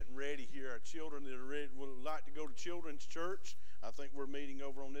children that would like to go to children's church, I think we're meeting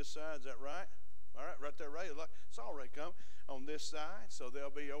over on this side. Is that right? All right there, Ray. It's all right, come on this side. So they'll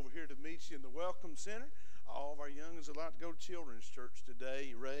be over here to meet you in the Welcome Center. All of our youngins would like to go to children's church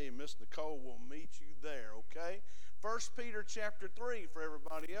today. Ray and Miss Nicole will meet you there, okay? 1 Peter chapter 3 for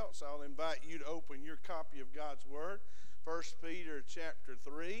everybody else. I'll invite you to open your copy of God's Word. 1 Peter chapter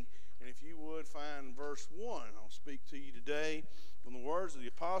 3. And if you would find verse 1, I'll speak to you today from the words of the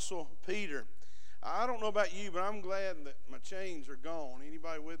Apostle Peter. I don't know about you, but I'm glad that my chains are gone.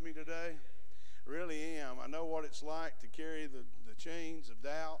 Anybody with me today? I really am. I know what it's like to carry the chains of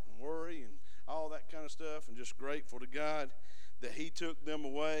doubt and worry and all that kind of stuff, and just grateful to God that He took them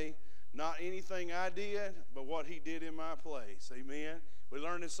away. Not anything I did, but what He did in my place. Amen. We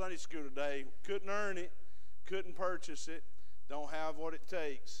learned in Sunday school today, couldn't earn it, couldn't purchase it, don't have what it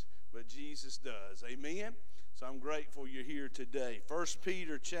takes, but Jesus does. Amen. So I'm grateful you're here today. 1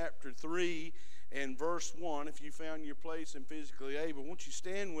 Peter chapter 3 and verse 1. If you found your place and physically able, won't you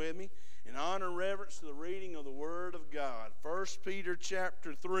stand with me in honor and reverence to the reading of the Word of God. 1 Peter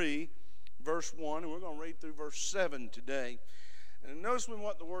chapter 3, verse 1, and we're going to read through verse 7 today. And notice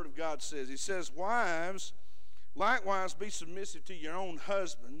what the Word of God says. He says, "Wives, likewise be submissive to your own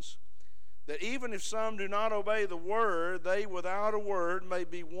husbands, that even if some do not obey the word, they without a word may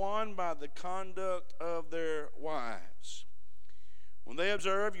be won by the conduct of their wives, when they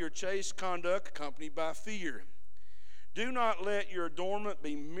observe your chaste conduct accompanied by fear. Do not let your adornment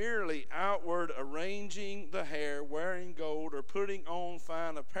be merely outward, arranging the hair, wearing gold, or putting on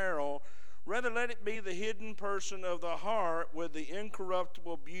fine apparel. Rather, let it be the hidden person of the heart with the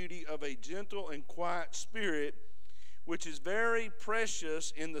incorruptible beauty of a gentle and quiet spirit, which is very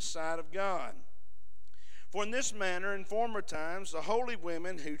precious in the sight of God. For in this manner, in former times, the holy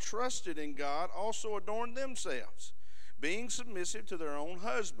women who trusted in God also adorned themselves, being submissive to their own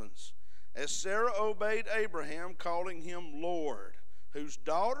husbands, as Sarah obeyed Abraham, calling him Lord, whose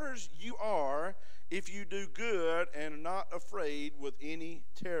daughters you are, if you do good and are not afraid with any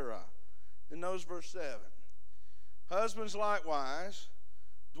terror." And notice verse 7. "Husbands likewise,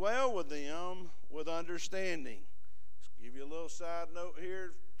 dwell with them with understanding." Just give you a little side note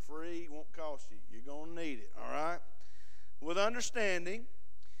here, free, won't cost you. You're going to need it, all right? "With understanding,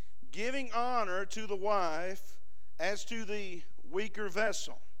 giving honor to the wife as to the weaker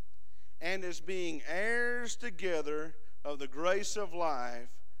vessel, and as being heirs together of the grace of life,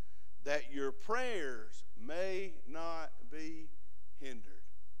 that your prayers may not be hindered."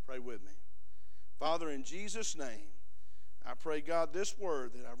 Pray with me. Father, in Jesus' name, I pray, God, this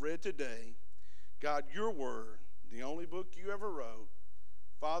word that I've read today, God, your word, the only book you ever wrote,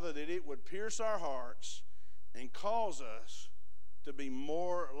 Father, that it would pierce our hearts and cause us to be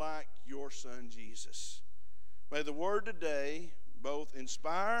more like your Son, Jesus. May the word today both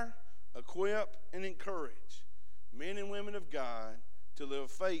inspire, equip, and encourage men and women of God to live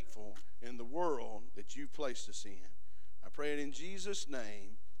faithful in the world that you've placed us in. I pray it in Jesus'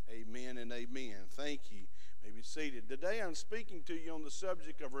 name. Amen and amen. Thank you. You may be seated. Today I'm speaking to you on the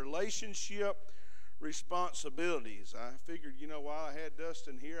subject of relationship responsibilities. I figured, while I had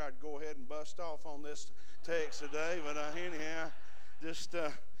Dustin here, I'd go ahead and bust off on this text today. But anyhow,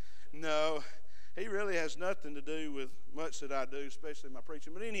 no, he really has nothing to do with much that I do, especially my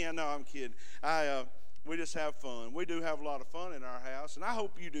preaching. But anyhow, no, I'm kidding. We just have fun. We do have a lot of fun in our house, and I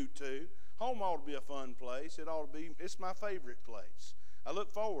hope you do too. Home ought to be a fun place. It's my favorite place. I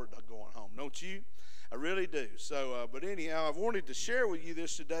look forward to going home, don't you? I really do. So, but anyhow, I've wanted to share with you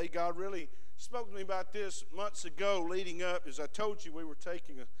this today. God really spoke to me about this months ago leading up. As I told you, we were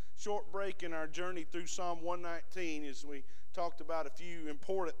taking a short break in our journey through Psalm 119 as we talked about a few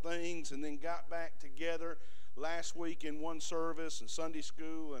important things and then got back together last week in one service and Sunday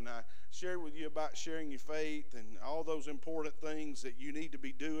school, and I shared with you about sharing your faith and all those important things that you need to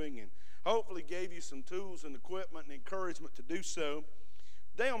be doing, and hopefully gave you some tools and equipment and encouragement to do so.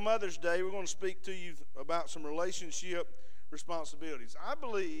 Today on Mother's Day, we're going to speak to you about some relationship responsibilities. I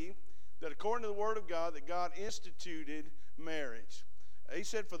believe that according to the Word of God, that God instituted marriage. He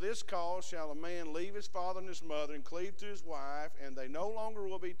said, "For this cause shall a man leave his father and his mother and cleave to his wife, and they no longer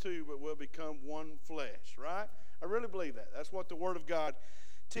will be two, but will become one flesh." Right? I really believe that. That's what the Word of God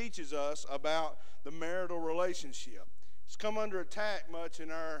teaches us about the marital relationship. It's come under attack much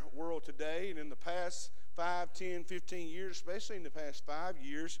in our world today, and in the past 5, 10, 15 years, especially in the past 5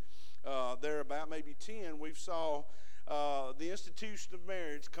 years, thereabout, maybe 10, we've saw the institution of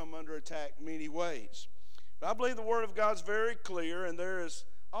marriage come under attack many ways. But I believe the Word of God's very clear, and there has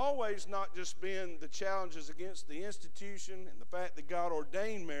always not just been the challenges against the institution and the fact that God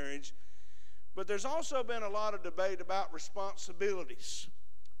ordained marriage, but there's also been a lot of debate about responsibilities.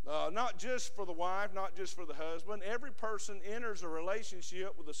 Not just for the wife, not just for the husband. Every person enters a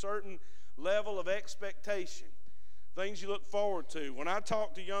relationship with a certain level of expectation, things you look forward to. When I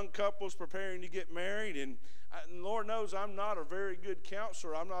talk to young couples preparing to get married, and Lord knows I'm not a very good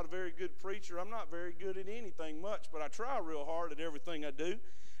counselor, I'm not a very good preacher, I'm not very good at anything much, but I try real hard at everything I do.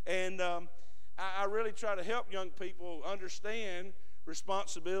 And I really try to help young people understand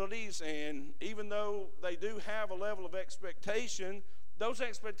responsibilities, and even though they do have a level of expectation, those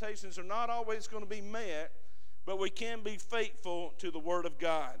expectations are not always going to be met, but we can be faithful to the Word of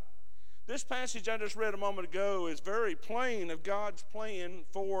God. This passage I just read a moment ago is very plain of God's plan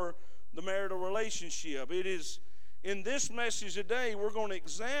for the marital relationship. It is in this message today we're going to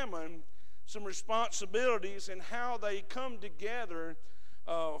examine some responsibilities and how they come together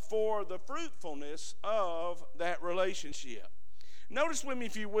for the fruitfulness of that relationship. Notice with me,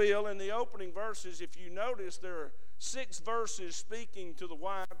 if you will, in the opening verses, if you notice, there are 6 verses speaking to the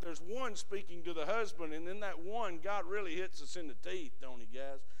wife. There's 1 speaking to the husband, and in that 1, God really hits us in the teeth, don't he,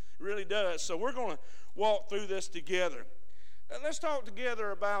 guys? It really does. So we're going to walk through this together. Let's talk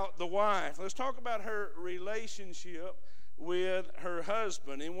together about the wife. Let's talk about her relationship with her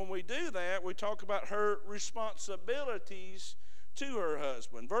husband. And when we do that, we talk about her responsibilities to her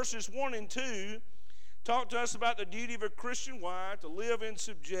husband. Verses 1 and 2 talk to us about the duty of a Christian wife to live in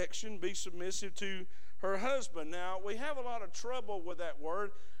subjection, be submissive to her husband. Now, we have a lot of trouble with that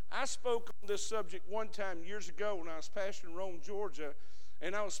word. I spoke on this subject one time years ago when I was pastoring Rome, Georgia,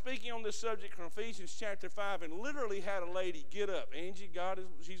 and I was speaking on this subject from Ephesians chapter 5, and literally had a lady get up. Angie,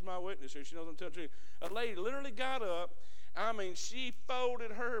 she's my witness here. She knows I'm telling the truth. A lady literally got up. I mean, she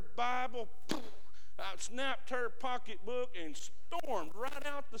folded her Bible, snapped her pocketbook, and stormed right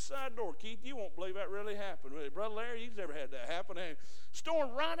out the side door. Keith, you won't believe that really happened. Brother Larry, you've never had that happen. And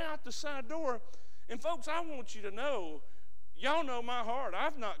stormed right out the side door. And folks, I want you to know, y'all know my heart.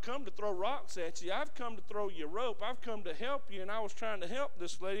 I've not come to throw rocks at you. I've come to throw you a rope. I've come to help you, and I was trying to help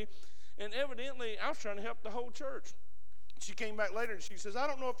this lady. And evidently, I was trying to help the whole church. She came back later, and she says, I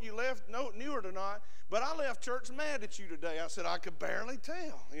don't know if you knew it or not, but I left church mad at you today. I said, I could barely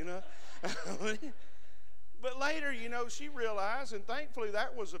tell, you know. But later, you know, she realized, and thankfully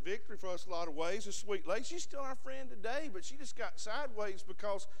that was a victory for us in a lot of ways. A sweet lady. She's still our friend today, but she just got sideways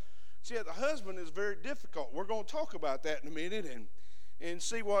because, see, the husband is very difficult. We're going to talk about that in a minute and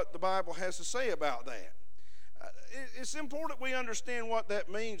see what the Bible has to say about that. It's important we understand what that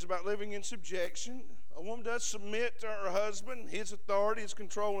means about living in subjection. A woman does submit to her husband, his authority, his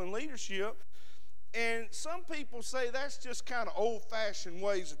control, and leadership. And some people say that's just kind of old-fashioned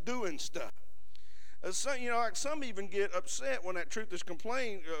ways of doing stuff. Some even get upset when that truth is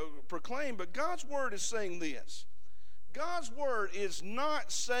proclaimed, but God's word is saying this. God's word is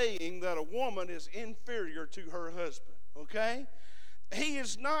not saying that a woman is inferior to her husband, okay? He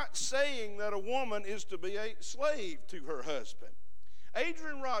is not saying that a woman is to be a slave to her husband.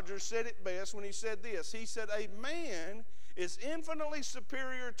 Adrian Rogers said it best when he said this. He said, a man is infinitely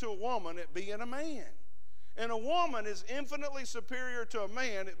superior to a woman at being a man. And a woman is infinitely superior to a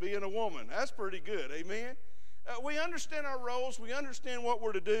man at being a woman. That's pretty good, amen? We understand our roles. We understand what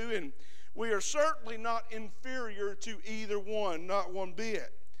we're to do, and we are certainly not inferior to either one, not one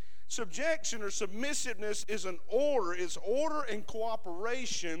bit. Subjection or submissiveness is an order. It's order and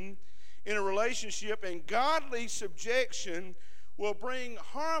cooperation in a relationship, and godly subjection will bring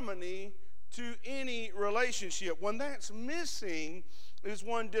harmony to any relationship. When that's missing is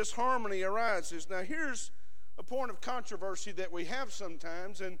when disharmony arises. Now, here's a point of controversy that we have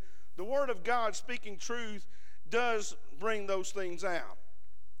sometimes, and the Word of God, speaking truth, does bring those things out.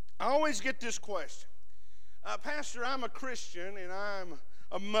 I always get this question. Pastor, I'm a Christian, and I'm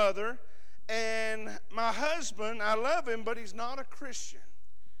a mother, and my husband, I love him, but he's not a Christian.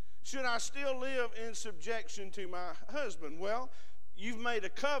 Should I still live in subjection to my husband? Well, you've made a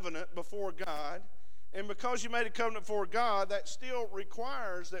covenant before God, and because you made a covenant before God, that still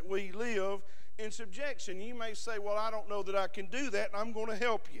requires that we live in subjection. You may say, well, I don't know that I can do that, and I'm going to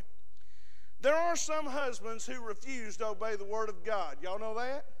help you. There are some husbands who refuse to obey the Word of God. Y'all know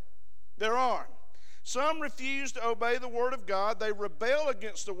that? There are. Some refuse to obey the Word of God. They rebel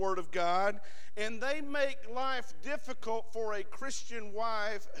against the Word of God, and they make life difficult for a Christian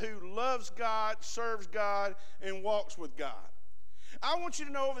wife who loves God, serves God, and walks with God. I want you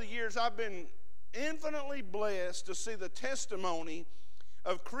to know over the years I've been infinitely blessed to see the testimony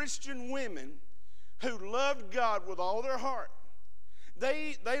of Christian women who loved God with all their heart.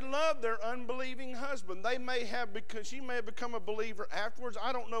 They loved their unbelieving husband. She may have become a believer afterwards.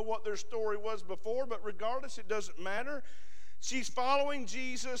 I don't know what their story was before, but regardless, it doesn't matter. She's following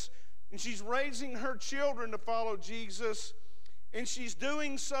Jesus, and she's raising her children to follow Jesus. And she's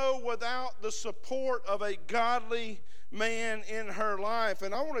doing so without the support of a godly man in her life.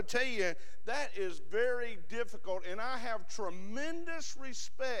 And I want to tell you, that is very difficult. And I have tremendous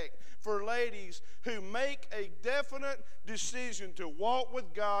respect for ladies who make a definite decision to walk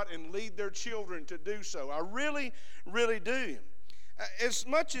with God and lead their children to do so. I really, really do. As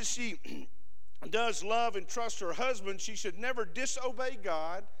much as she does love and trust her husband, she should never disobey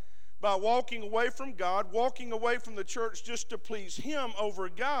God by walking away from God, walking away from the church just to please him over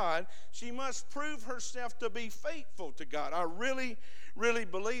God. She must prove herself to be faithful to God. I really, really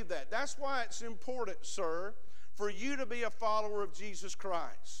believe that. That's why it's important, sir, for you to be a follower of Jesus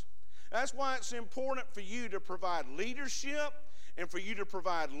Christ. That's why it's important for you to provide leadership and for you to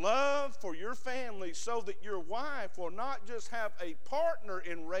provide love for your family so that your wife will not just have a partner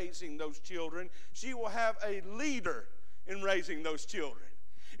in raising those children, she will have a leader in raising those children.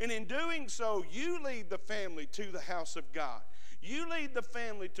 And in doing so, you lead the family to the house of God. You lead the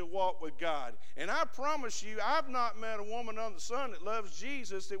family to walk with God. And I promise you, I've not met a woman under the sun that loves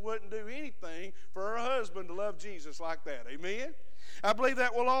Jesus that wouldn't do anything for her husband to love Jesus like that. Amen? I believe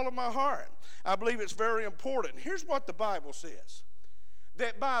that with all of my heart. I believe it's very important. Here's what the Bible says.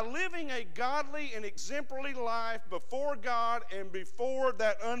 That by living a godly and exemplary life before God and before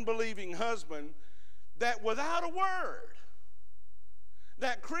that unbelieving husband, that without a word,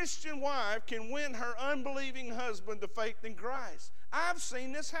 that Christian wife can win her unbelieving husband to faith in Christ. I've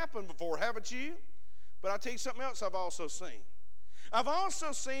seen this happen before, haven't you? But I'll tell you something else I've also seen. I've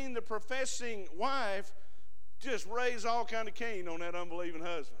also seen the professing wife just raise all kind of Cain on that unbelieving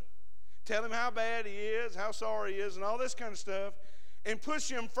husband. Tell him how bad he is, how sorry he is, and all this kind of stuff, and push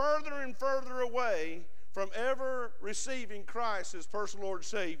him further and further away from ever receiving Christ as personal Lord and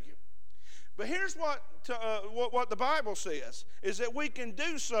Savior. But here's what the Bible says, is that we can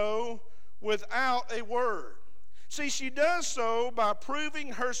do so without a word. See, she does so by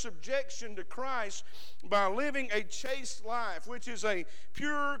proving her subjection to Christ by living a chaste life, which is a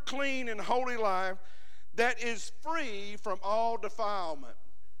pure, clean, and holy life that is free from all defilement.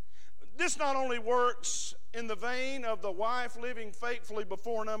 This not only works in the vein of the wife living faithfully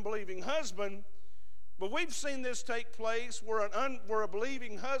before an unbelieving husband, but we've seen this take place where a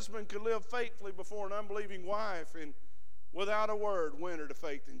believing husband could live faithfully before an unbelieving wife and without a word win her to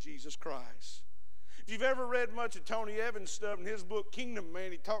faith in Jesus Christ. If you've ever read much of Tony Evans' stuff in his book Kingdom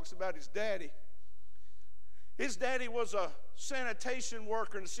Man, he talks about his daddy. His daddy was a sanitation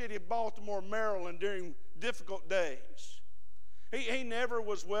worker in the city of Baltimore, Maryland during difficult days. He never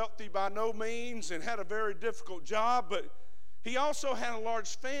was wealthy by no means and had a very difficult job, but he also had a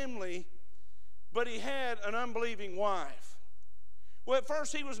large family. But he had an unbelieving wife. Well, at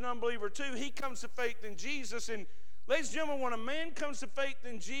first he was an unbeliever too. He comes to faith in Jesus. And ladies and gentlemen, when a man comes to faith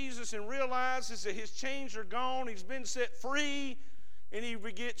in Jesus and realizes that his chains are gone, he's been set free, and he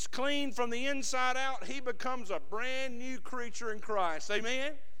gets clean from the inside out, he becomes a brand new creature in Christ.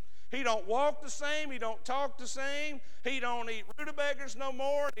 Amen? He don't walk the same. He don't talk the same. He don't eat rutabagas no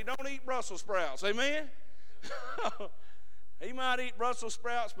more. He don't eat Brussels sprouts. Amen? He might eat Brussels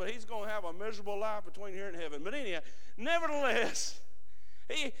sprouts, but he's going to have a miserable life between here and heaven. But anyhow, nevertheless,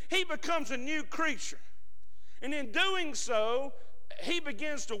 he becomes a new creature. And in doing so, he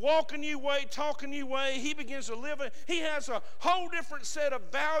begins to walk a new way, talk a new way. He begins to live. He has a whole different set of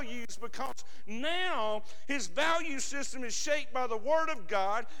values because now his value system is shaped by the Word of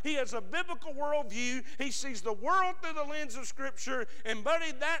God. He has a biblical worldview. He sees the world through the lens of Scripture. And,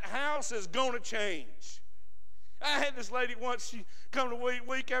 buddy, that house is going to change. I had this lady once, she come to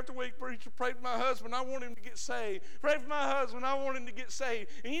week after week, preacher, pray for my husband, I want him to get saved. Pray for my husband, I want him to get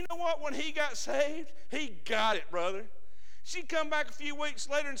saved. And you know what? When he got saved, he got it, brother. She come back a few weeks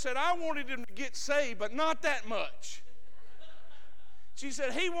later and said, I wanted him to get saved, but not that much. She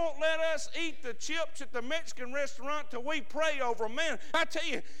said, he won't let us eat the chips at the Mexican restaurant till we pray over them. Man, I tell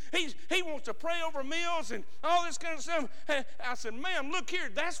you, he wants to pray over meals and all this kind of stuff. I said, ma'am, look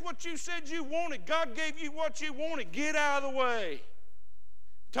here. That's what you said you wanted. God gave you what you wanted. Get out of the way.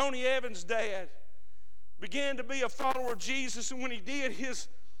 Tony Evans' dad began to be a follower of Jesus, and when he did,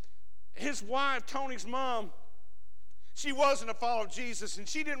 his wife, Tony's mom, she wasn't a follower of Jesus, and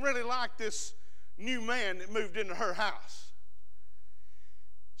she didn't really like this new man that moved into her house.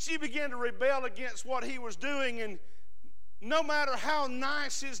 She began to rebel against what he was doing, and no matter how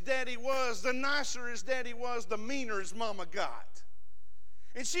nice his daddy was, the nicer his daddy was, the meaner his mama got.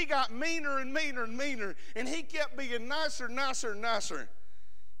 And she got meaner and meaner and meaner, and he kept being nicer, nicer, nicer.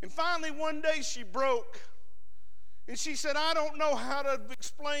 And finally one day she broke, and she said, I don't know how to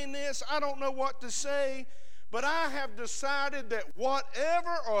explain this. I don't know what to say, but I have decided that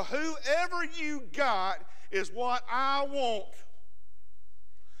whatever or whoever you got is what I want.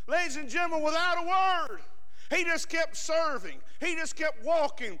 Ladies and gentlemen, without a word. He just kept serving. He just kept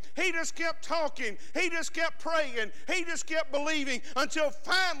walking. He just kept talking. He just kept praying. He just kept believing until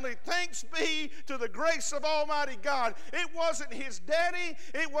finally, thanks be to the grace of Almighty God, it wasn't his daddy.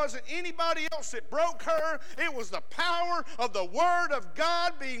 It wasn't anybody else that broke her. It was the power of the Word of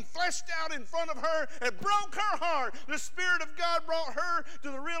God being fleshed out in front of her and broke her heart. The Spirit of God brought her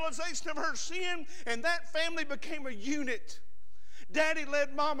to the realization of her sin, and that family became a unit. Daddy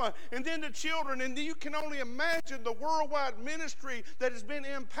led mama, and then the children, and you can only imagine the worldwide ministry that has been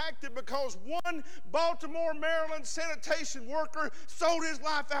impacted because one Baltimore, Maryland sanitation worker sold his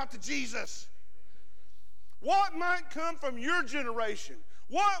life out to Jesus. What might come from your generation?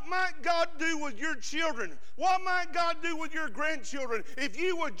 What might God do with your children? What might God do with your grandchildren if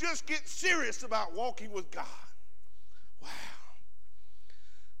you would just get serious about walking with God? Wow.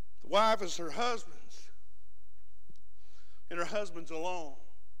 The wife is her husband's, and her husband's alone.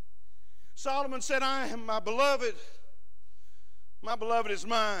 Solomon said, I am my beloved. My beloved is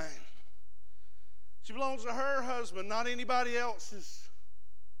mine. She belongs to her husband, not anybody else's.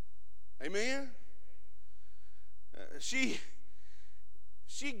 Amen? She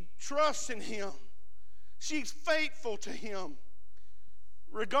trusts in him. She's faithful to him.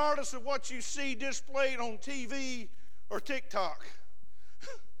 Regardless of what you see displayed on TV or TikTok.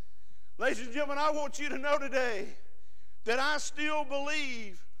 Ladies and gentlemen, I want you to know today that I still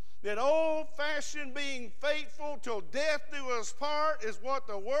believe that old-fashioned being faithful till death do us part is what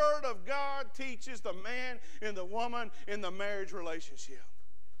the Word of God teaches the man and the woman in the marriage relationship.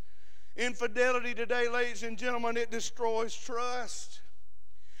 Infidelity today, ladies and gentlemen, it destroys trust.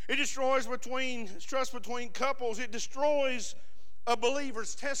 It destroys trust between couples. It destroys a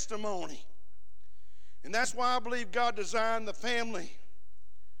believer's testimony. And that's why I believe God designed the family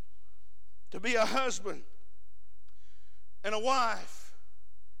to be a husband and a wife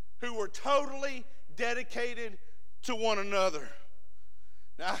who were totally dedicated to one another.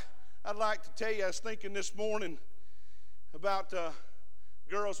 Now, I'd like to tell you, I was thinking this morning about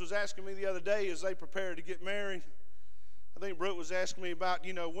girls was asking me the other day as they prepared to get married. I think Brooke was asking me about,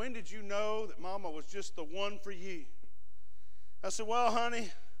 when did you know that Mama was just the one for you? I said, well, honey,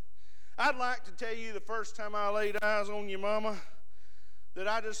 I'd like to tell you the first time I laid eyes on your Mama that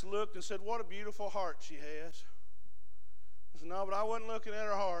I just looked and said, what a beautiful heart she has. I said, no, but I wasn't looking at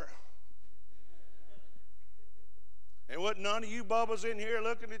her heart. And wasn't none of you bubbas in here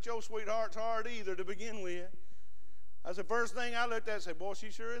looking at your sweetheart's heart either to begin with. I said, first thing I looked at and said, boy,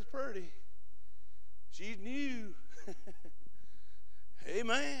 she sure is pretty. She's new.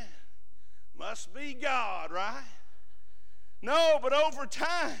 Amen. Must be God, right? No, but over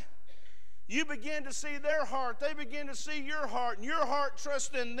time, you begin to see their heart. They begin to see your heart, and your heart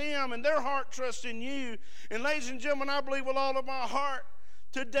trusts in them, and their heart trusts in you. And ladies and gentlemen, I believe with all of my heart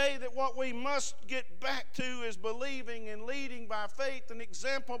today that what we must get back to is believing and leading by faith an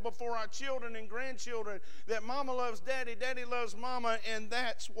example before our children and grandchildren that mama loves daddy, daddy loves mama, and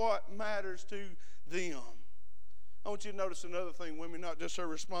that's what matters to them. I want you to notice another thing, women, not just her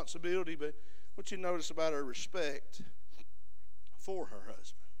responsibility, but I want you to notice about her respect for her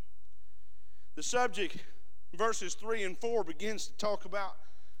husband. The subject, verses 3 and 4, begins to talk about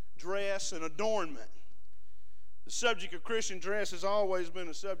dress and adornment. The subject of Christian dress has always been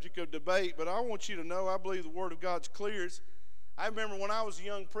a subject of debate, but I want you to know I believe the Word of God's clear. I remember when I was a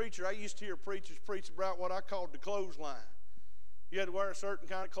young preacher, I used to hear preachers preach about what I called the clothesline. You had to wear a certain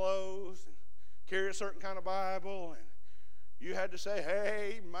kind of clothes and carry a certain kind of Bible, and you had to say,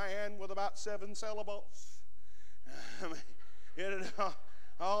 hey, man, with about 7 syllables.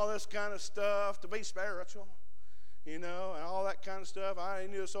 All this kind of stuff to be spiritual, and all that kind of stuff. I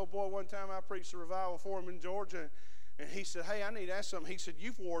knew this old boy one time. I preached a revival for him in Georgia, and he said, hey, I need to ask something. He said,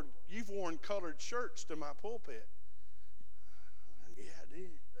 you've worn colored shirts to my pulpit. Yeah, I did.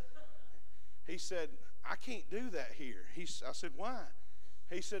 He said, I can't do that here. I said, why?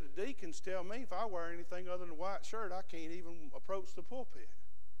 He said, the deacons tell me if I wear anything other than a white shirt, I can't even approach the pulpit.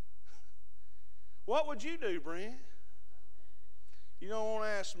 What would you do, Brent? You don't want to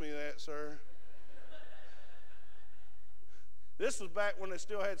ask me that, sir. This was back when they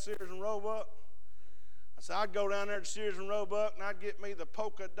still had Sears and Roebuck. I said, I'd go down there to Sears and Roebuck, and I'd get me the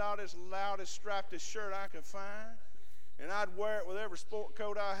polka-dotted, loudest, stripedest shirt I could find, and I'd wear it with every sport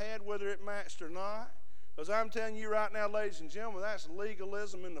coat I had, whether it matched or not. Because I'm telling you right now, ladies and gentlemen, that's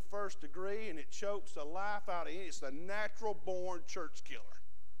legalism in the first degree, and it chokes the life out of you. It's the natural-born church killer.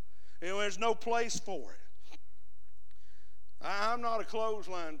 There's no place for it. I'm not a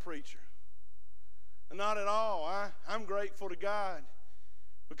clothesline preacher. Not at all. I'm grateful to God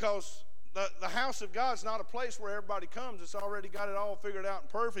because the house of God's not a place where everybody comes. It's already got it all figured out and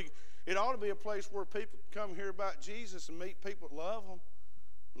perfect. It ought to be a place where people come hear about Jesus and meet people that love Him,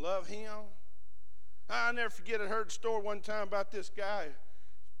 love Him. I never forget, I heard a story one time about this guy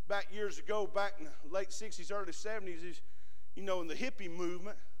back years ago, back in the late 60s, early 70s, in the hippie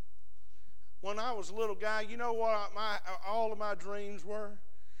movement. When I was a little guy, you know what all of my dreams were?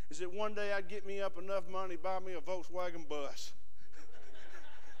 Is that one day I'd get me up enough money to buy me a Volkswagen bus.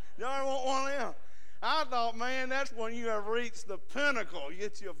 Y'all want one of them? I thought, man, that's when you have reached the pinnacle. You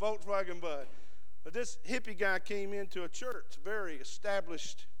get you a Volkswagen bus. But this hippie guy came into a church, very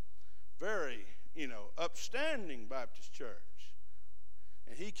established, very, upstanding Baptist church.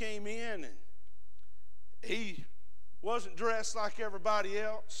 And he came in and he wasn't dressed like everybody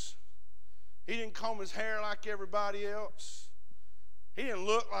else. He didn't comb his hair like everybody else. He didn't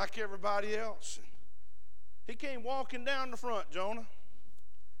look like everybody else. He came walking down the front, Jonah.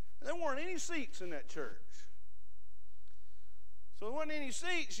 There weren't any seats in that church. So there wasn't any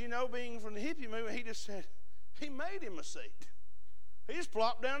seats, being from the hippie movement. He just said, he made him a seat. He just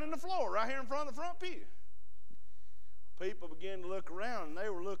plopped down in the floor right here in front of the front pew. People began to look around, and they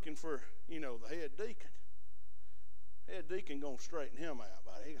were looking for, the head deacon. Head deacon going to straighten him out,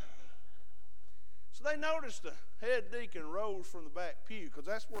 buddy. So they noticed the head deacon rose from the back pew, because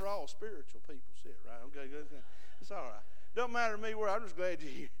that's where all spiritual people sit, right? Okay, good. It's all right. Don't matter to me where. I'm just glad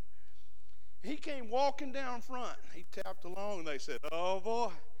you're here. He came walking down front. He tapped along, and they said, "Oh,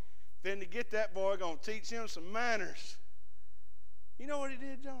 boy, then to get that boy, going to teach him some manners." You know what he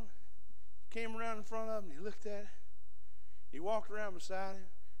did, Jonah? He came around in front of him, and he looked at it. He walked around beside him,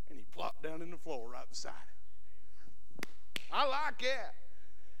 and he plopped down in the floor right beside him. I like that.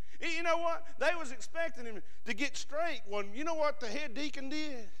 You know what? They was expecting him to get straight when, you know what the head deacon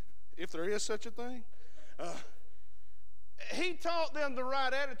did? If there is such a thing. He taught them the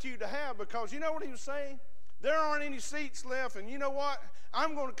right attitude to have, because you know what he was saying? There aren't any seats left, and you know what?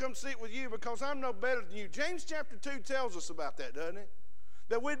 I'm going to come sit with you because I'm no better than you. James chapter 2 tells us about that, doesn't it?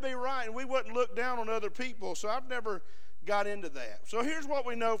 That we'd be right and we wouldn't look down on other people. So I've never got into that. So here's what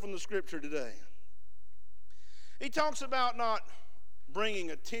we know from the scripture today. He talks about not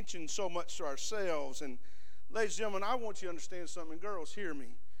bringing attention so much to ourselves. And ladies and gentlemen, I want you to understand something. Girls, hear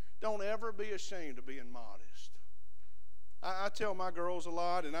me. Don't ever be ashamed of being modest. I tell my girls a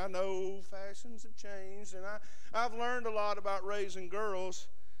lot, and I know fashions have changed, and I've learned a lot about raising girls.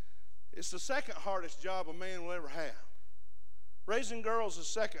 It's the second hardest job a man will ever have. Raising girls is the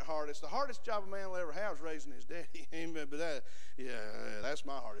second hardest. The hardest job a man will ever have is raising his daddy. Amen. But that's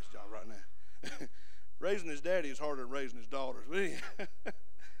my hardest job right now. Raising his daddy is harder than raising his daughters.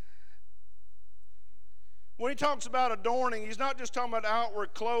 When he talks about adorning, he's not just talking about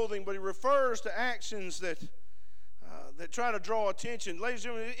outward clothing, but he refers to actions that try to draw attention. Ladies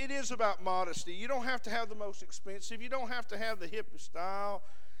and gentlemen, it is about modesty. You don't have to have the most expensive. You don't have to have the hippest style.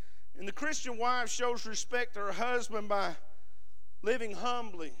 And the Christian wife shows respect to her husband by living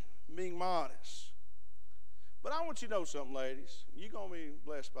humbly, being modest. But I want you to know something, ladies. You're going to be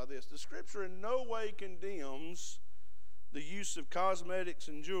blessed by this. The scripture in no way condemns the use of cosmetics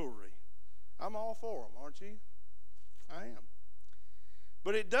and jewelry. I'm all for them, aren't you? I am.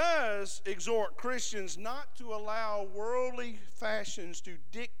 But it does exhort Christians not to allow worldly fashions to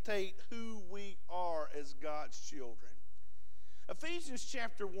dictate who we are as God's children. Ephesians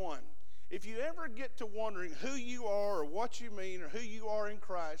chapter 1. If you ever get to wondering who you are or what you mean or who you are in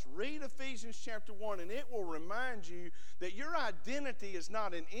Christ, read Ephesians chapter 1, and it will remind you that your identity is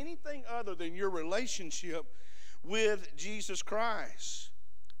not in anything other than your relationship with Jesus Christ.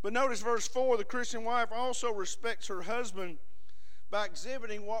 But notice verse 4, the Christian wife also respects her husband by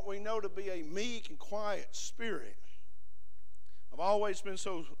exhibiting what we know to be a meek and quiet spirit. I've always been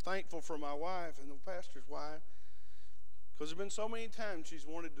so thankful for my wife and the pastor's wife, because there's been so many times she's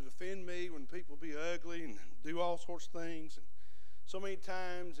wanted to defend me when people be ugly and do all sorts of things. And so many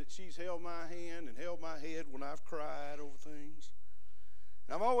times that she's held my hand and held my head when I've cried over things.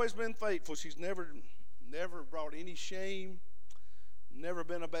 And I've always been faithful. She's never brought any shame, never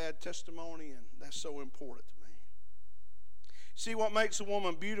been a bad testimony, and that's so important to me. See, what makes a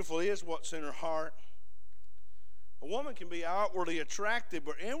woman beautiful is what's in her heart. A woman can be outwardly attractive,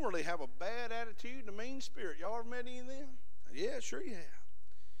 but inwardly have a bad attitude and a mean spirit. Y'all ever met any of them? Yeah, sure you have.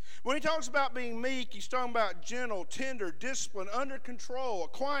 When he talks about being meek, he's talking about gentle, tender, disciplined, under control. A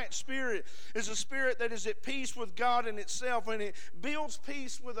quiet spirit is a spirit that is at peace with God in itself, and it builds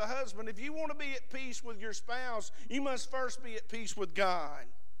peace with a husband. If you want to be at peace with your spouse, you must first be at peace with God.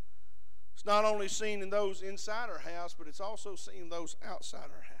 It's not only seen in those inside our house, but it's also seen in those outside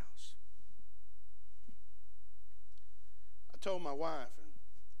our house. I told my wife,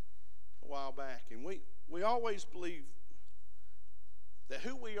 and while back, and we always believe that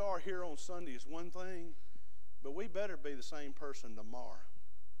who we are here on Sunday is one thing, but we better be the same person tomorrow.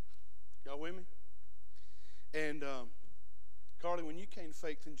 Y'all with me? And Carly, when you came to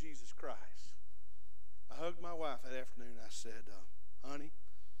faith in Jesus Christ, I hugged my wife that afternoon. I said, honey,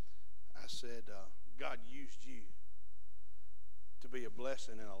 God used you to be a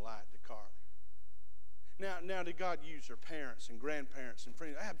blessing and a light to Carly. Now, did God use her parents and grandparents and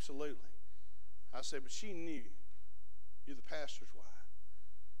friends? Absolutely. I said, but she knew you're the pastor's wife.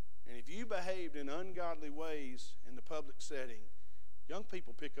 And if you behaved in ungodly ways in the public setting, young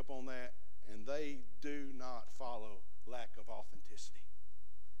people pick up on that, and they do not follow lack of authenticity.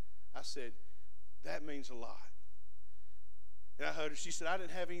 I said, that means a lot. And I heard her. She said, I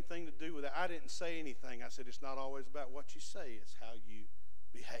didn't have anything to do with it. I didn't say anything. I said, it's not always about what you say. It's how you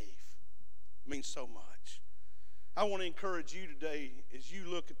behave. It means so much. I want to encourage you today as you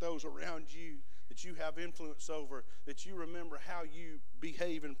look at those around you that you have influence over, that you remember how you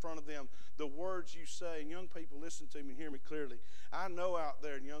behave in front of them, the words you say. And young people, listen to me and hear me clearly. I know out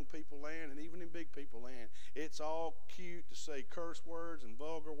there in young people land and even in big people land, it's all cute to say curse words and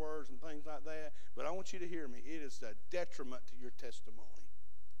vulgar words and things like that. But I want you to hear me. It is a detriment to your testimony.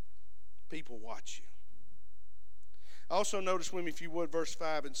 People watch you. Also notice with me, if you would, verse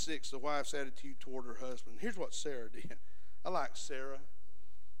 5 and 6, the wife's attitude toward her husband. Here's what Sarah did. I like Sarah.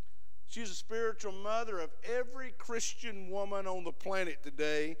 She's a spiritual mother of every Christian woman on the planet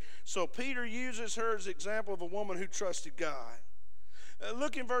today. So Peter uses her as an example of a woman who trusted God.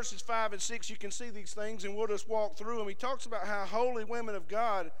 Look in verses 5 and 6. You can see these things, and we'll just walk through them. He talks about how holy women of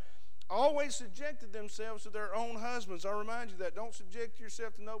God always subjected themselves to their own husbands. I remind you that. Don't subject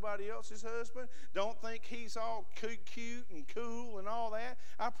yourself to nobody else's husband. Don't think he's all cute and cool and all that.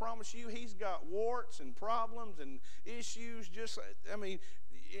 I promise you he's got warts and problems and issues.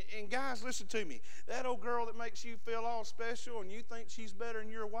 And guys, listen to me. That old girl that makes you feel all special and you think she's better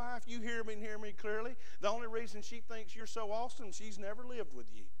than your wife, you hear me and hear me clearly. The only reason she thinks you're so awesome, she's never lived with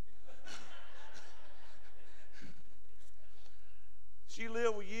you. She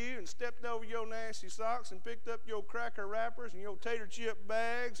lived with you and stepped over your nasty socks and picked up your cracker wrappers and your tater chip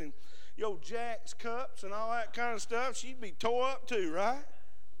bags and your Jack's cups and all that kind of stuff. She'd be tore up too, right?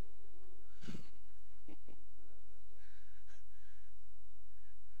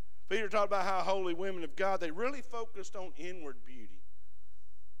 Peter talked about how holy women of God, they really focused on inward beauty.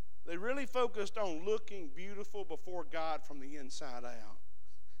 They really focused on looking beautiful before God from the inside out.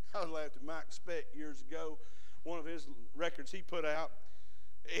 I was laughing at Mike Speck years ago. One of his records he put out,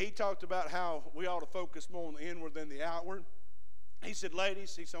 he talked about how we ought to focus more on the inward than the outward. He said,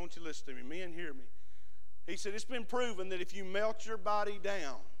 ladies, I want you to listen to me. Men, hear me. He said, it's been proven that if you melt your body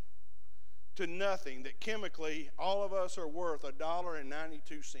down to nothing, that chemically all of us are worth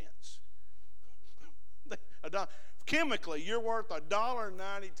 $1.92. Chemically, you're worth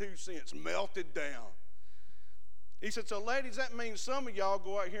 $1.92 melted down. He said, so ladies, that means some of y'all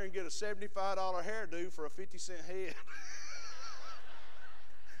go out here and get a $75 hairdo for a 50-cent head.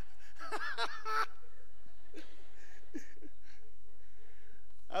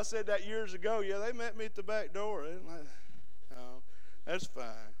 I said that years ago. Yeah, they met me at the back door. No, that's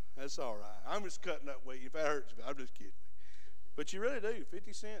fine. That's all right. I'm just cutting up with you. If that hurts me, I'm just kidding. But you really do.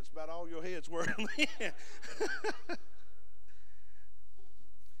 50 cents about all your head's worth.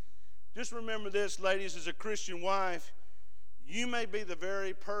 Just remember this, ladies, as a Christian wife, you may be the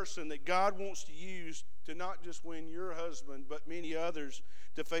very person that God wants to use to not just win your husband, but many others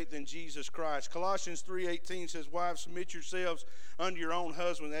to faith in Jesus Christ. Colossians 3:18 says, wives, submit yourselves unto your own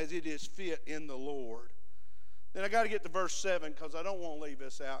husband as it is fit in the Lord. Then I got to get to verse 7 because I don't want to leave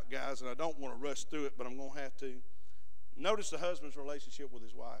this out, guys, and I don't want to rush through it, but I'm going to have to. Notice the husband's relationship with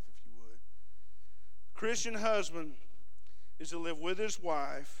his wife, if you would. Christian husband is to live with his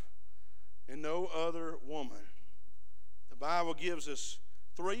wife and no other woman. The Bible gives us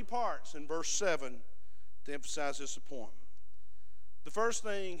 3 parts in verse 7 to emphasize this point. The first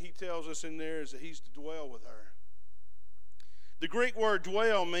thing he tells us in there is that he's to dwell with her. The Greek word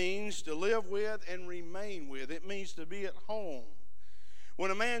dwell means to live with and remain with. It means to be at home.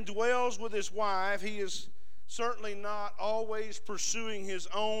 When a man dwells with his wife, he is certainly not always pursuing his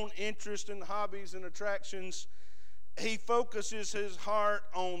own interests and hobbies and attractions. He focuses his heart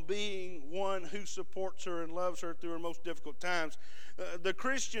on being one who supports her and loves her through her most difficult times. The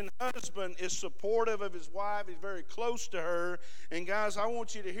Christian husband is supportive of his wife. He's very close to her. And guys, I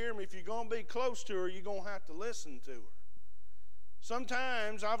want you to hear me. If you're going to be close to her, you're going to have to listen to her.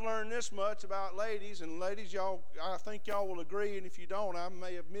 Sometimes I've learned this much about ladies, and ladies, y'all, I think y'all will agree, and if you don't, I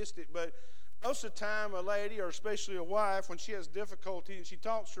may have missed it, but Most of the time, a lady, or especially a wife, when she has difficulty and she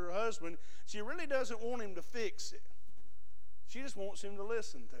talks to her husband, she really doesn't want him to fix it. She just wants him to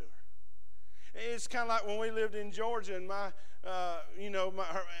listen to her. It's kind of like when we lived in Georgia, and my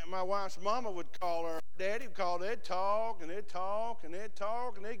wife's mama would call her. Daddy would call. They'd talk, and they'd talk, and they'd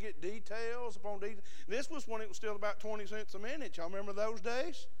talk, and they'd get details upon details. This was when it was still about 20 cents a minute. Y'all remember those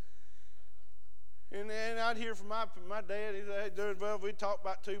days? And then I'd hear from my dad. He'd say, hey, well, we'd talk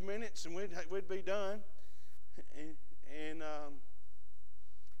about 2 minutes, and we'd be done. And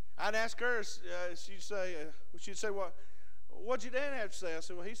I'd ask her. She'd say, well, what'd your dad have to say? I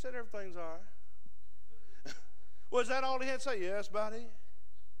said, well, he said everything's all right. Was that all he had to say? Yeah, that's about it.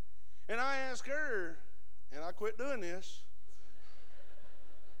 And I asked her, and I quit doing this,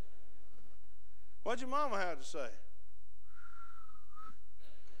 what'd your mama have to say?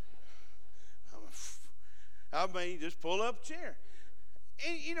 I mean, just pull up a chair.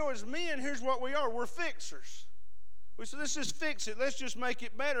 And, as men, here's what we are. We're fixers. We say, let's just fix it. Let's just make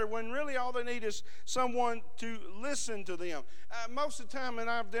it better, when really all they need is someone to listen to them. Most of the time, and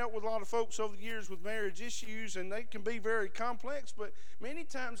I've dealt with a lot of folks over the years with marriage issues, and they can be very complex, but many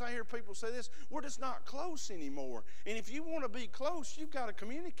times I hear people say this, we're just not close anymore. And if you want to be close, you've got to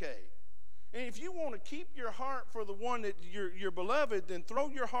communicate. And if you want to keep your heart for the one that your beloved, then throw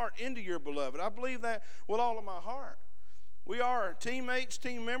your heart into your beloved. I believe that with all of my heart. We are teammates,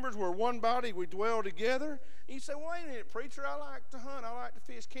 team members. We're one body. We dwell together. And you say, well, wait a minute, preacher, I like to hunt. I like to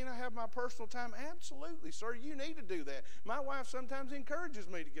fish. Can I have my personal time? Absolutely, sir. You need to do that. My wife sometimes encourages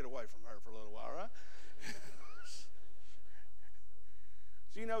me to get away from her for a little while, right?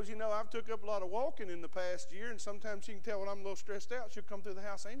 She knows, I've took up a lot of walking in the past year, and sometimes she can tell when I'm a little stressed out. She'll come through the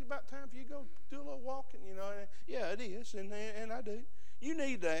house. Ain't it about time for you to go do a little walking? Yeah, it is, and I do. You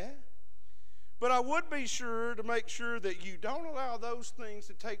need that. But I would be sure to make sure that you don't allow those things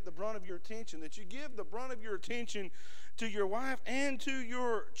to take the brunt of your attention, that you give the brunt of your attention to your wife and to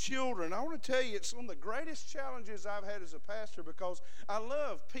your children. I want to tell you, it's one of the greatest challenges I've had as a pastor, because I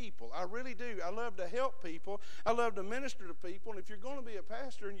love people. I really do. I love to help people. I love to minister to people. And if you're going to be a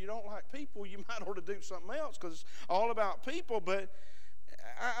pastor and you don't like people, you might ought to do something else, because it's all about people. But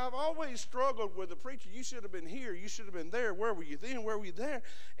I've always struggled with the preacher. You should have been here. You should have been there. Where were you then? Where were you there?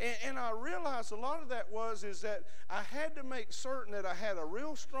 And I realized a lot of that is that I had to make certain that I had a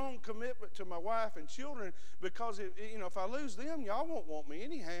real strong commitment to my wife and children, because if I lose them, y'all won't want me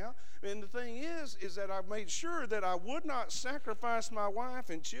anyhow. And the thing is that I made sure that I would not sacrifice my wife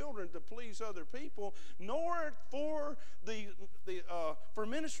and children to please other people, nor for for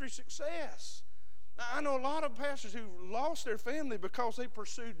ministry success. I know a lot of pastors who lost their family because they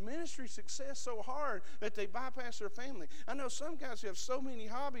pursued ministry success so hard that they bypassed their family. I know some guys who have so many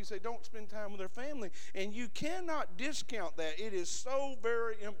hobbies they don't spend time with their family, and you cannot discount that. It is so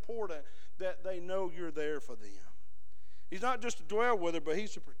very important that they know you're there for them. He's not just to dwell with her, but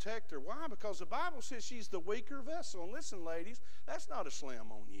he's to protect her. Why? Because the Bible says she's the weaker vessel. And listen, ladies, that's not a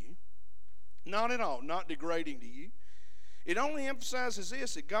slam on you. Not at all. Not degrading to you. It only emphasizes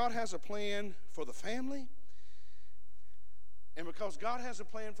this, that God has a plan for the family. And because God has a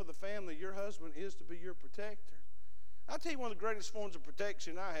plan for the family, your husband is to be your protector. I'll tell you one of the greatest forms of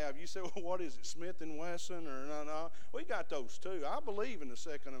protection I have. You say, well, what is it, Smith & Wesson? Or no. We got those too. I believe in the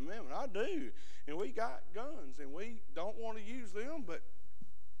Second Amendment. I do. And we got guns, and we don't want to use them, but,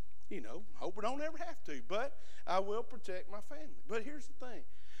 hope we don't ever have to. But I will protect my family. But here's the thing.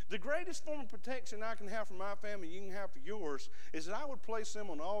 The greatest form of protection I can have for my family, you can have for yours, is that I would place them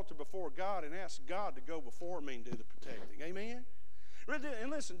on the altar before God and ask God to go before me and do the protecting. Amen? And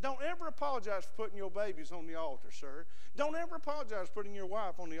listen, don't ever apologize for putting your babies on the altar, sir. Don't ever apologize for putting your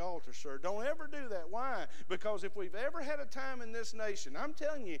wife on the altar, sir. Don't ever do that. Why? Because if we've ever had a time in this nation, I'm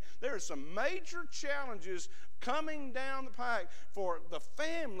telling you, there are some major challenges coming down the pike for the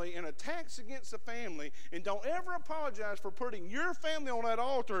family and attacks against the family. And don't ever apologize for putting your family on that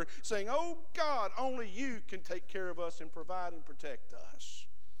altar, saying, oh, God, only you can take care of us and provide and protect us.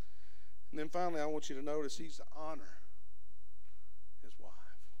 And then finally, I want you to notice he's to honor his wife.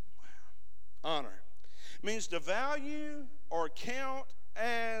 Wow. Honor means to value or count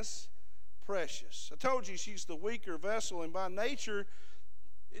as precious. I told you she's the weaker vessel, and by nature,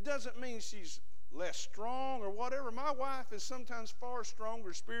 it doesn't mean she's less strong or whatever. My wife is sometimes far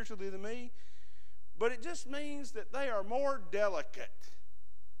stronger spiritually than me, but it just means that they are more delicate.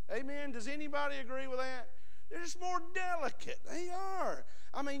 Amen? Does anybody agree with that? They're just more delicate. They are.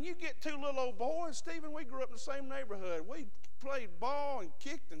 I mean, you get two little old boys. Stephen, we grew up in the same neighborhood. We played ball and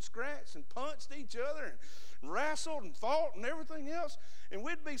kicked and scratched and punched each other and wrestled and fought and everything else. And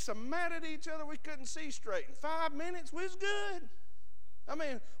we'd be so mad at each other we couldn't see straight. In 5 minutes, we was good. I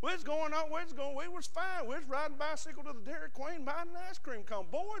mean, we was going on, we was fine. We was riding bicycle to the Dairy Queen, buying an ice cream cone.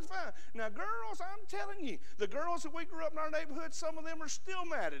 Boys, fine. Now, girls, I'm telling you, the girls that we grew up in our neighborhood, some of them are still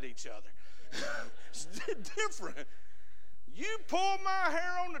mad at each other. It's different. You pulled my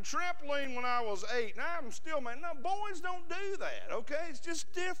hair on the trampoline when I was 8, and I'm still mad. No, boys don't do that, okay? It's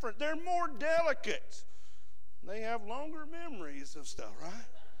just different. They're more delicate. They have longer memories of stuff, right?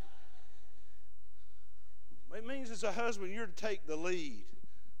 It means as a husband, you're to take the lead.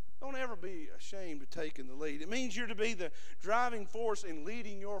 Don't ever be ashamed of taking the lead. It means you're to be the driving force in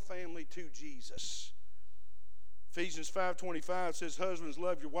leading your family to Jesus. Ephesians 5:25 says, husbands,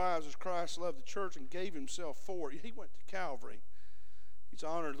 love your wives as Christ loved the church and gave himself for it. He went to Calvary. He's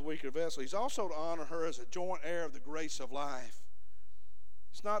honored the weaker vessel. He's also to honor her as a joint heir of the grace of life.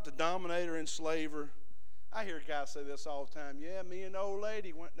 He's not to dominate or enslave her. I hear guys say this all the time. Yeah, me and the old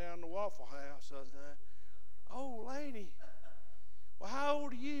lady went down to Waffle House the other night. Old lady. Well, how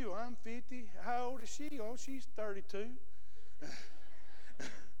old are you? I'm 50. How old is she? Oh, she's 32.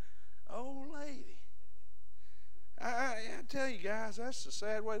 Old lady. I tell you guys, that's a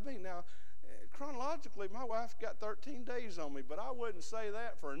sad way to be. Now, chronologically, my wife's got 13 days on me, but I wouldn't say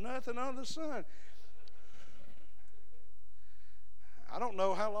that for nothing under the sun. I don't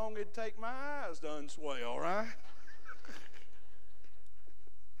know how long it'd take my eyes to unswell, right?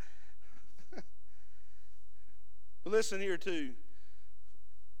 But listen here, too.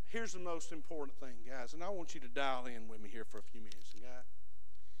 Here's the most important thing, guys, and I want you to dial in with me here for a few minutes, guys.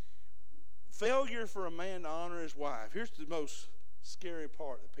 Failure for a man to honor his wife. Here's the most scary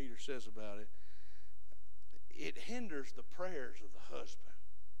part that Peter says about it. It hinders the prayers of the husband.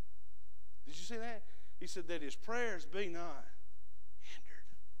 Did you see that? He said that his prayers be not hindered.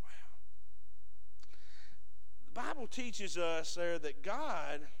 Wow. The Bible teaches us there that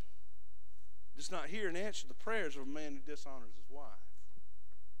God does not hear and answer the prayers of a man who dishonors his wife.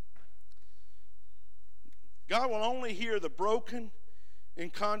 God will only hear the broken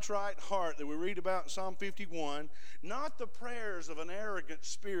and contrite heart that we read about in Psalm 51, not the prayers of an arrogant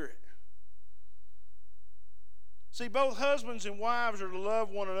spirit. See, both husbands and wives are to love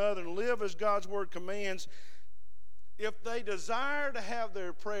one another and live as God's word commands if they desire to have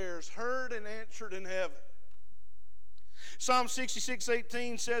their prayers heard and answered in heaven. Psalm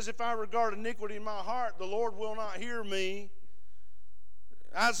 66:18 says, if I regard iniquity in my heart, the Lord will not hear me.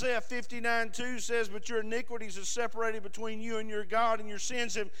 Isaiah 59:2 says, but your iniquities are separated between you and your God, and your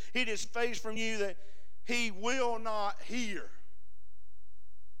sins have hid his face from you that he will not hear.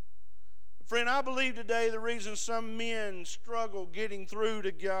 Friend, I believe today the reason some men struggle getting through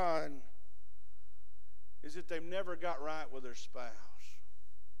to God is that they've never got right with their spouse.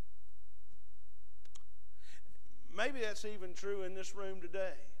 Maybe that's even true in this room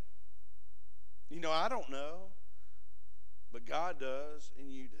today. You know, I don't know, but God does and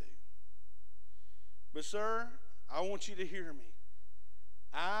you do. But sir, I want you to hear me.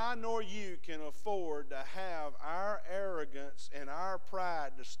 I nor you can afford to have our arrogance and our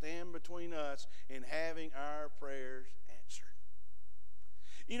pride to stand between us and having our prayers answered.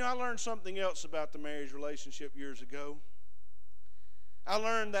 You know, I learned something else about the marriage relationship years ago. I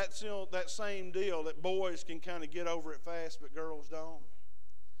learned that same deal, that boys can kind of get over it fast, but girls don't.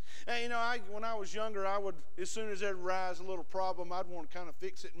 And, you know, when I was younger, I would, as soon as there'd rise a little problem, I'd want to kind of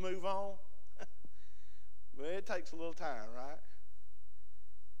fix it and move on. But it takes a little time, right?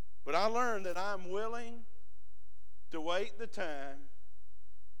 But I learned that I'm willing to wait the time,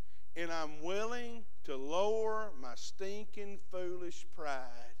 and I'm willing to lower my stinking, foolish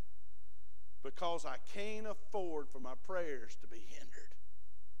pride because I can't afford for my prayers to be hindered.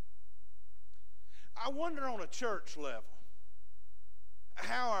 I wonder on a church level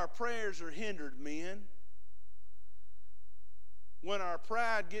how our prayers are hindered, men, when our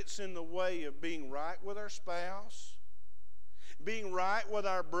pride gets in the way of being right with our spouse, being right with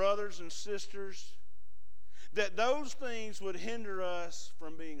our brothers and sisters, that those things would hinder us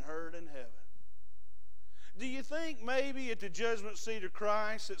from being heard in heaven. Do you think maybe at the judgment seat of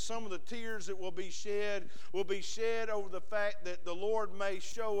Christ that some of the tears that will be shed over the fact that the Lord may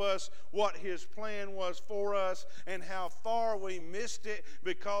show us what his plan was for us and how far we missed it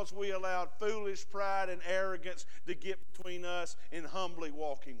because we allowed foolish pride and arrogance to get between us and humbly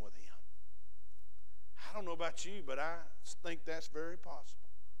walking with him? I don't know about you, but I think that's very possible.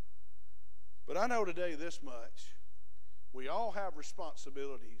 But I know today this much. We all have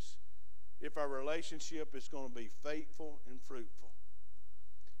responsibilities if our relationship is going to be faithful and fruitful.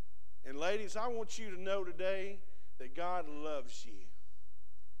 And ladies, I want you to know today that God loves you.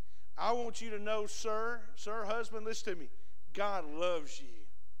 I want you to know, sir, husband, listen to me. God loves you.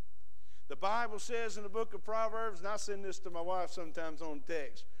 The Bible says in the book of Proverbs, and I send this to my wife sometimes on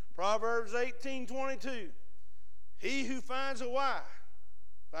text, Proverbs 18:22, he who finds a wife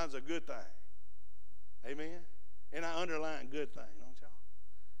finds a good thing. Amen? And I underline good thing, don't y'all?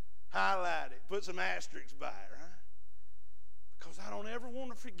 Highlight it. Put some asterisks by it, right? Because I don't ever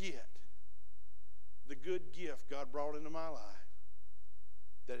want to forget the good gift God brought into my life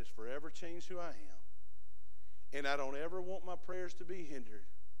that has forever changed who I am. And I don't ever want my prayers to be hindered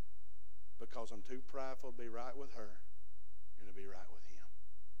because I'm too prideful to be right with her and to be right with him.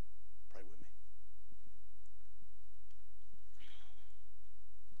 Pray with me.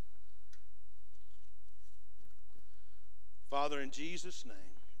 Father, in Jesus' name,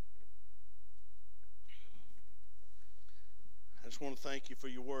 I just want to thank you for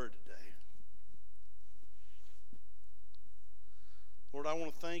your word today. Lord, I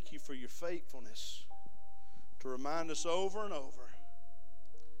want to thank you for your faithfulness to remind us over and over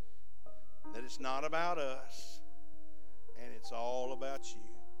that it's not about us and it's all about you.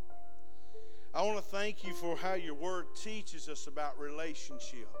 I want to thank you for how your word teaches us about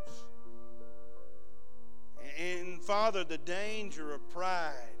relationships. And Father, the danger of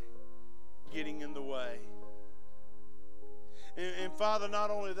pride getting in the way. And Father, not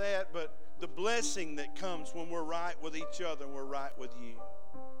only that, but the blessing that comes when we're right with each other and we're right with you.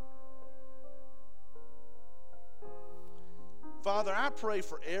 Father, I pray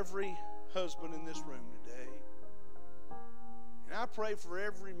for every husband in this room today. And I pray for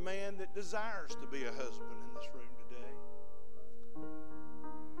every man that desires to be a husband in this room today.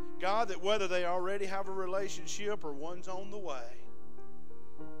 God, that whether they already have a relationship or one's on the way,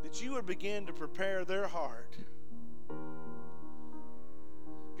 that you would begin to prepare their heart.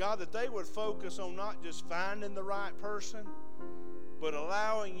 God, that they would focus on not just finding the right person, but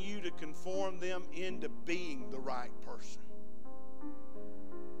allowing you to conform them into being the right person.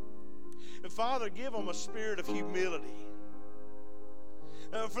 And Father, give them a spirit of humility.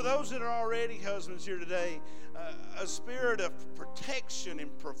 For those that are already husbands here today, a spirit of protection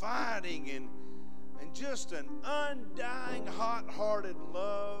and providing and just an undying, hot-hearted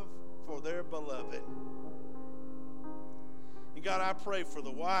love for their beloved. And God, I pray for the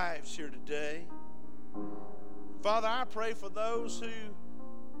wives here today. Father, I pray for those who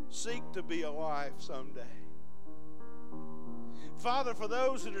seek to be a wife someday. Father, for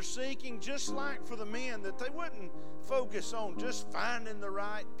those that are seeking, just like for the men, that they wouldn't focus on just finding the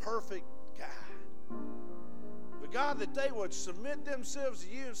right, perfect guy. But God, that they would submit themselves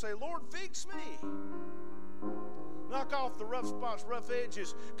to you and say, Lord, fix me. Knock off the rough spots, rough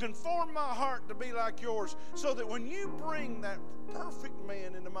edges. Conform my heart to be like yours so that when you bring that perfect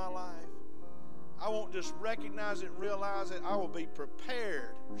man into my life, I won't just recognize it and realize it. I will be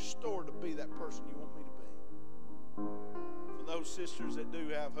prepared, restored to be that person you want me to be. For those sisters that do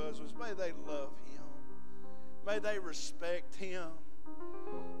have husbands, may they love him. May they respect him.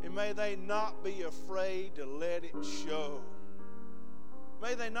 And may they not be afraid to let it show.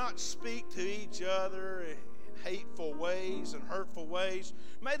 May they not speak to each other in hateful ways and hurtful ways.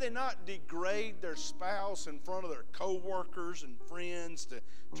 May they not degrade their spouse in front of their co-workers and friends to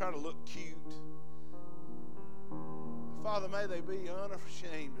try to look cute. Father, may they be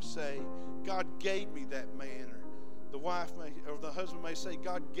unashamed to say, God gave me that man, or the wife may, or the husband may say,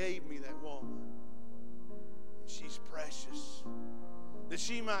 God gave me that woman. And she's precious. That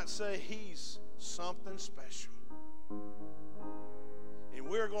she might say, he's something special. And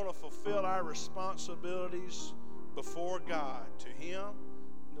we're going to fulfill our responsibilities before God to him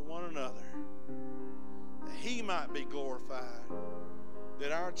and to one another. That he might be glorified.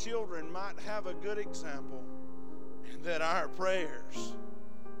 That our children might have a good example. And that our prayers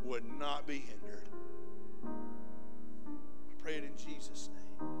would not be hindered. I pray it in Jesus'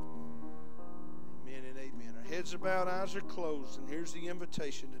 name. Amen and amen. Our heads are bowed, eyes are closed, and here's the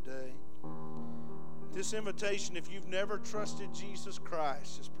invitation today. This invitation, if you've never trusted Jesus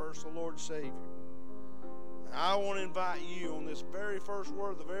Christ as personal Lord and Savior, I want to invite you on this very first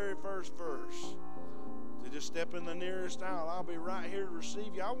word, the very first verse, to just step in the nearest aisle. I'll be right here to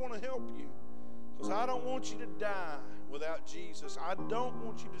receive you. I want to help you. Because I don't want you to die without Jesus. I don't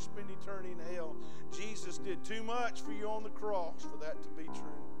want you to spend eternity in hell. Jesus did too much for you on the cross for that to be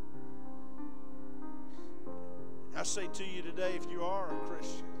true. I say to you today, if you are a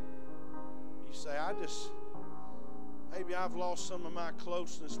Christian, you say, maybe I've lost some of my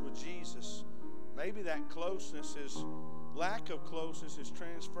closeness with Jesus. Maybe that lack of closeness is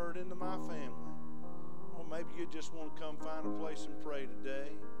transferred into my family. Or maybe you just want to come find a place and pray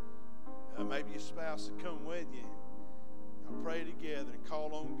today. Maybe your spouse will come with you. I'll pray together and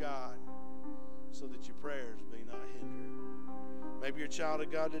call on God so that your prayers be not hindered. Maybe you're a child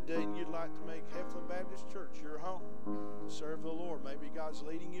of God today and you'd like to make Heflin Baptist Church your home to serve the Lord. Maybe God's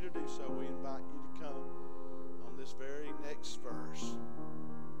leading you to do so. We invite you to come on this very next verse.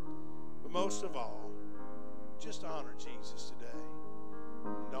 But most of all, just honor Jesus today.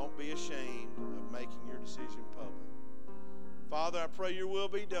 And don't be ashamed of making your decision public. Father, I pray your will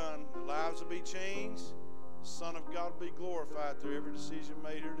be done. The lives will be changed. The Son of God will be glorified through every decision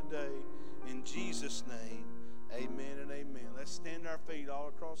made here today. In Jesus' name, amen and amen. Let's stand our feet all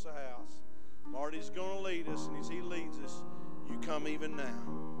across the house. Marty's going to lead us, and as he leads us, you come even now.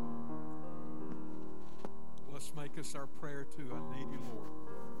 Let's make this our prayer too. I need you, Lord.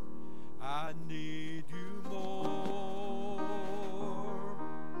 I need you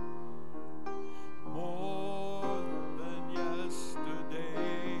more than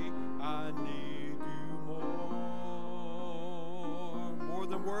yesterday. I need you more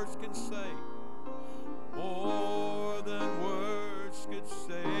than words can say, more than words could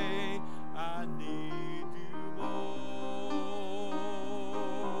say. I need you more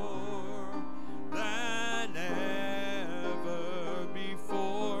than ever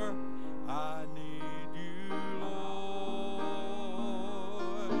before. I need you, Lord.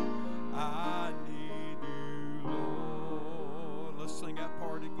 I need you, Lord. Let's sing that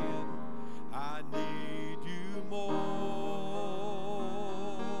part again. I need you more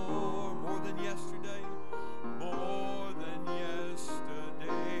than yesterday, more than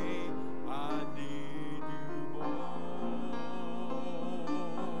yesterday. I need you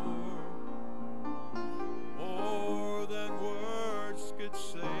more than words could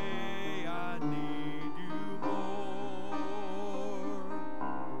say. I need you more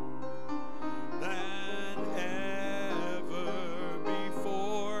than ever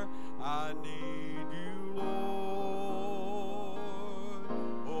before. I need you, Lord.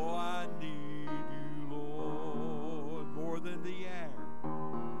 Oh, I need you, Lord, more than the air,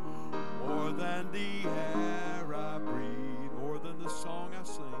 more than the air I breathe, more than the song I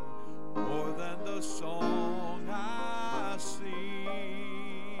sing, more than the song I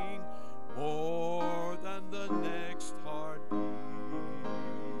sing, more than the next heartbeat,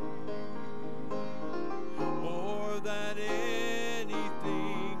 more than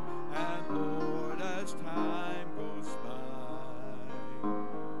anything. And Lord, as time goes by,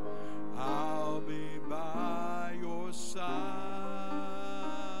 I'll be by your side,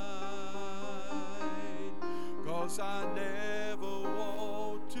 'cause I never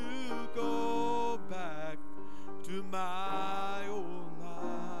want to go back to my old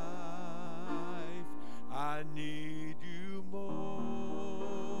life. I need you more,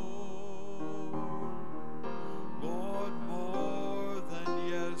 Lord, more than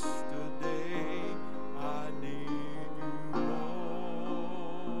yesterday. I need you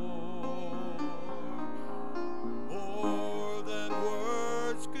more than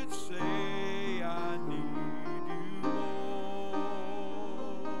words could say. I need you,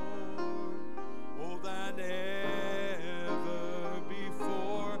 Lord, more than ever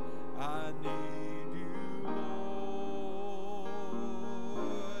before. I need you,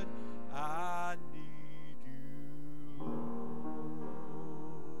 Lord. I need you, Lord.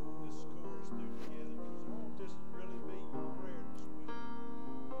 This chorus through together, because I want this to really be your prayer this week.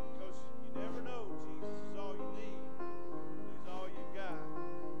 Because you never know, Jesus is all you need. He's all you got.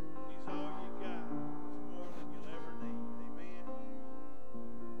 He's all you got. He's more than you'll ever need. Amen.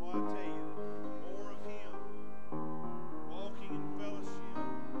 Well, I tell you, more of Him, walking in fellowship,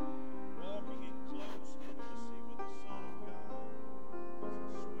 walking in close intimacy with the Son of God,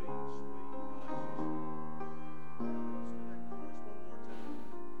 is a sweet, sweet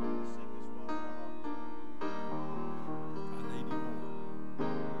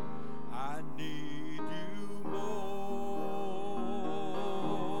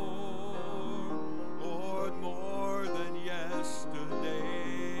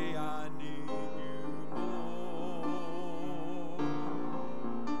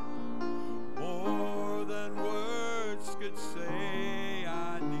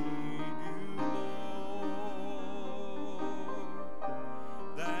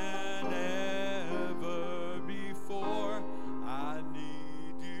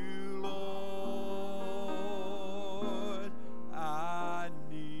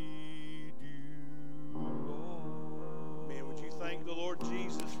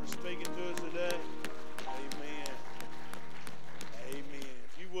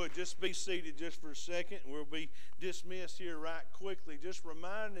just be seated just for a second. We'll be dismissed here right quickly. Just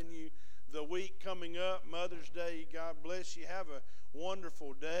reminding you the week coming up, Mother's Day. God bless you. Have a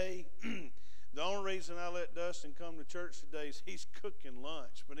wonderful day. The only reason I let Dustin come to church today is he's cooking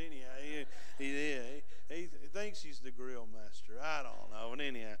lunch. But anyhow, he thinks he's the grill master. I don't know. But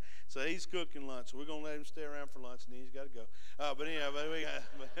anyhow, so he's cooking lunch. So we're going to let him stay around for lunch, and then he's got to go. But anyhow,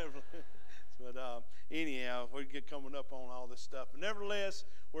 anyhow, we're coming up on all this stuff. But nevertheless,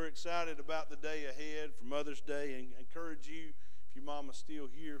 we're excited about the day ahead for Mother's Day, and encourage you, if your mama's still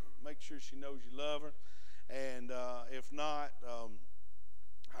here, make sure she knows you love her. And if not,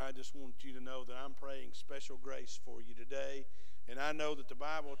 I just want you to know that I'm praying special grace for you today. And I know that the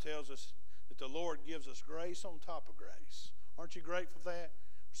Bible tells us that the Lord gives us grace on top of grace. Aren't you grateful for that?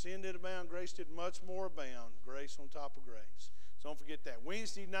 Sin did abound, grace did much more abound. Grace on top of grace. So don't forget that.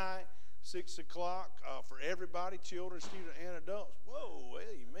 Wednesday night, 6 o'clock for everybody, children, students, and adults. Whoa,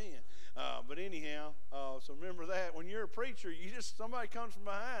 amen. But anyhow, so remember that. When you're a preacher, somebody comes from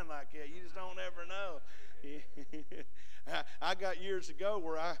behind like that. You just don't ever know. I got years ago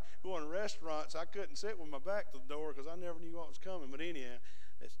where I go in restaurants, I couldn't sit with my back to the door because I never knew what was coming. But anyhow,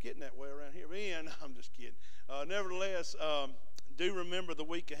 it's getting that way around here. Man, I'm just kidding. Nevertheless, do remember the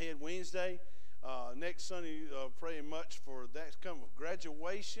week ahead, Wednesday. Next Sunday, praying much for that coming.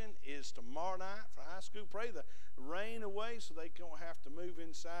 Graduation is tomorrow night for high school. Pray the rain away so they don't have to move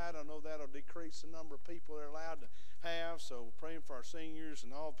inside. I know that'll decrease the number of people they're allowed to have. So praying for our seniors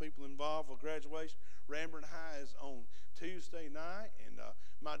and all people involved with graduation. Rambert High is on Tuesday night. And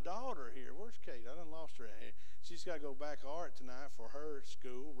my daughter here, where's Kate? I done lost her out here. She's got to go back to art tonight for her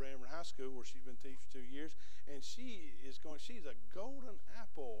school, Rambert High School, where she's been teaching for 2 years. And she's a Golden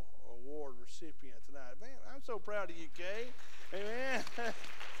Apple Award recipient tonight. Man, I'm so proud of you, Kate. Amen.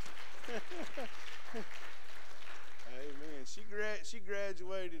 Amen. She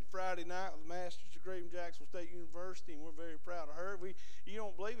graduated Friday night with a master's degree from Jacksonville State University, and we're very proud of her. You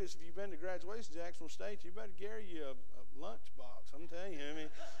don't believe this, if you've been to graduation Jacksonville State, you better carry you a lunch box. I'm telling you. I mean,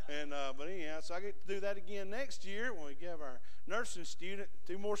 and but anyhow, so I get to do that again next year when we give our nursing student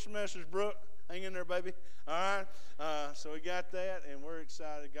 2 more semesters. Brooke, hang in there, baby. All right. So we got that, and we're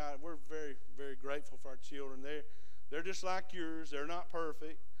excited. God, we're very, very grateful for our children. They're just like yours. They're not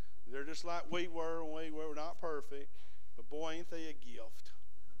perfect. They're just like we were when we were not perfect. But boy, ain't they a gift.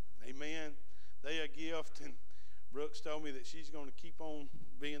 Amen. They a gift, and Brooks told me that she's going to keep on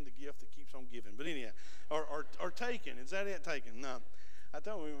being the gift that keeps on giving. But anyhow, or taking. Is that it, taking? No. I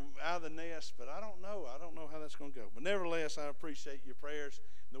told him out of the nest, but I don't know. I don't know how that's going to go. But nevertheless, I appreciate your prayers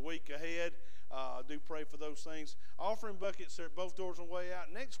in the week ahead. Do pray for those things. Offering buckets are at both doors on the way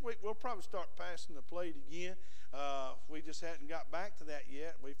out. Next week, we'll probably start passing the plate again. We just hadn't got back to that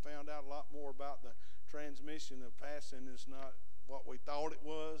yet. We found out a lot more about the transmission of passing is not what we thought it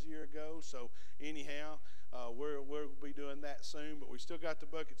was a year ago. So anyhow, we'll be doing that soon. But we still got the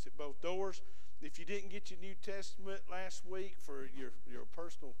buckets at both doors. If you didn't get your New Testament last week for your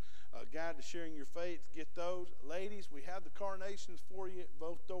personal guide to sharing your faith, get those. Ladies, we have the carnations for you at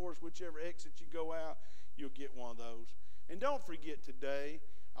both doors. Whichever exit you go out, you'll get one of those. And don't forget today,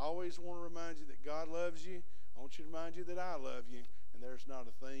 I always want to remind you that God loves you. I want you to remind you that I love you, and there's not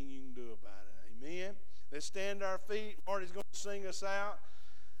a thing you can do about it. Amen. Let's stand to our feet. Marty's going to sing us out.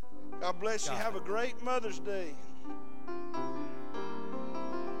 God bless you. Have a great Mother's Day.